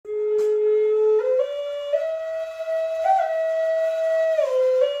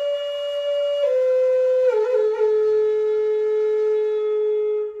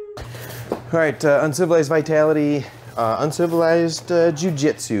All right, Uncivilized Vitality, Uncivilized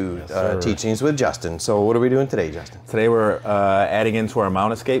JuJitsu teachings with Justin. So what are we doing today, Justin? Today we're adding into our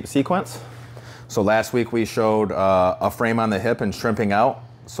mount escape sequence. So last week we showed a frame on the hip and shrimping out.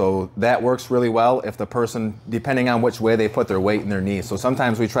 So that works really well if the person, depending on which way they put their weight in their knee. So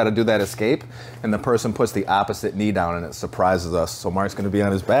sometimes we try to do that escape and the person puts the opposite knee down and it surprises us. So Mark's gonna be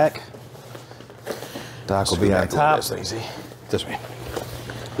on his back. Doc will be on top. This way.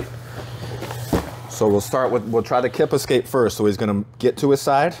 So we'll try the kip escape first. So he's gonna get to his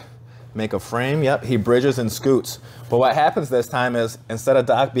side, make a frame, yep, he bridges and scoots. But what happens this time is, instead of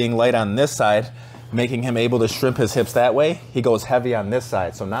Doc being light on this side, making him able to shrimp his hips that way, he goes heavy on this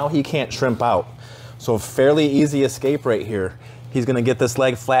side. So now he can't shrimp out. So fairly easy escape right here. He's gonna get this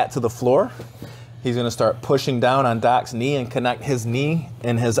leg flat to the floor. He's gonna start pushing down on Doc's knee and connect his knee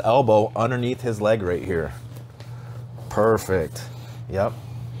and his elbow underneath his leg right here. Perfect, yep.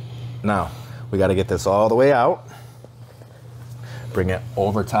 Now, we gotta get this all the way out. Bring it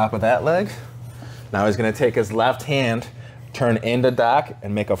over top of that leg. Now he's gonna take his left hand, turn into Doc,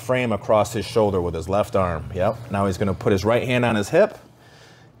 and make a frame across his shoulder with his left arm. Yep. Now he's gonna put his right hand on his hip.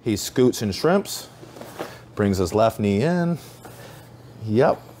 He scoots and shrimps, brings his left knee in.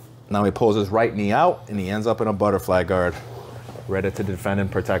 Yep. Now he pulls his right knee out and he ends up in a butterfly guard, ready to defend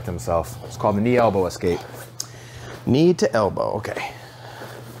and protect himself. It's called the knee elbow escape. Knee to elbow, okay.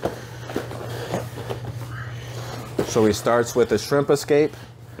 So he starts with a shrimp escape.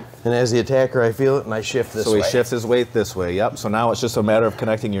 And as the attacker, I feel it and I shift this way. So he shifts his weight this way, yep. So now it's just a matter of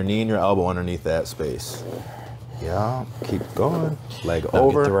connecting your knee and your elbow underneath that space. Yeah, keep going. Leg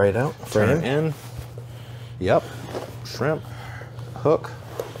over. Get the right out. Turn in. Yep. Shrimp. Hook.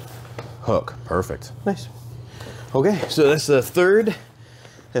 Hook. Perfect. Nice. Okay, so that's the third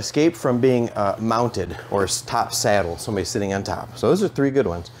escape from being mounted or top saddle, somebody sitting on top. So those are three good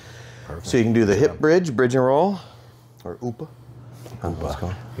ones. Perfect. So you can do the hip bridge and roll, or oopa.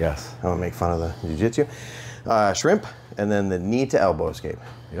 Yes. I want to make fun of the jiu-jitsu. Shrimp, and then the knee to elbow escape.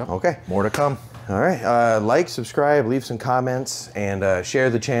 Yep. Okay. More to come. All right. Like, subscribe, leave some comments, and share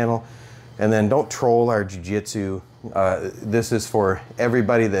the channel. And then don't troll our jiu-jitsu. This is for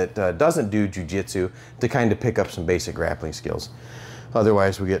everybody that doesn't do jiu-jitsu to kind of pick up some basic grappling skills.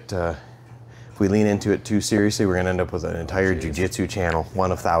 Otherwise, we get if we lean into it too seriously, we're going to end up with an entire jiu-jitsu channel,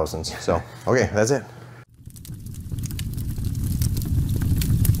 one of thousands. So, okay, that's it.